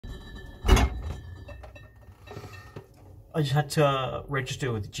I just had to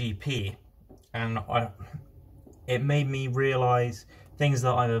register with the GP, and it made me realise things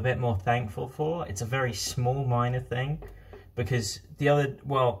that I'm a bit more thankful for. It's a very small, minor thing, because the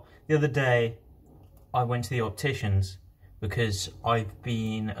other day I went to the opticians because I've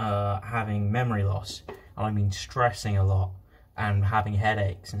been having memory loss, and I've been stressing a lot and having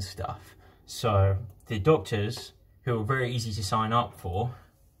headaches and stuff. So the doctors, who are very easy to sign up for,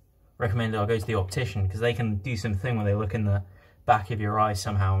 recommended I go to the optician because they can do something where they look in the back of your eye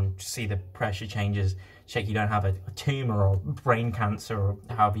somehow and see the pressure changes, check you don't have a tumour or brain cancer or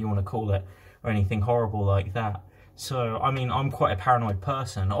however you want to call it, or anything horrible like that. So, I mean, I'm quite a paranoid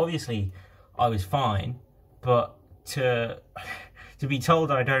person. Obviously, I was fine, but to be told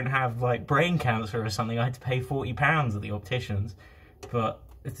I don't have, like, brain cancer or something, I had to pay £40 at the opticians. But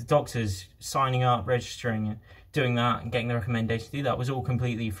if the doctors signing up, registering, and doing that, and getting the recommendation to do that was all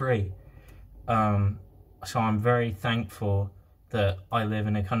completely free. So I'm very thankful that I live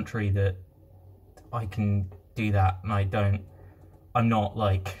in a country that I can do that, and I don't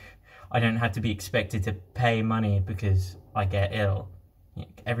have to be expected to pay money because I get ill.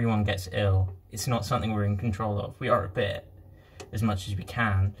 Everyone gets ill. It's not something we're in control of. We are a bit, as much as we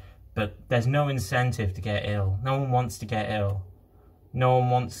can, but there's no incentive to get ill. No one wants to get ill. No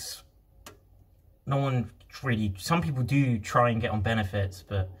one really, some people do try and get on benefits,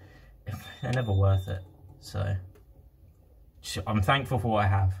 but they're never worth it. So I'm thankful for what I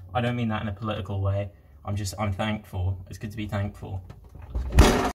have. I don't mean that in a political way. I'm thankful. It's good to be thankful.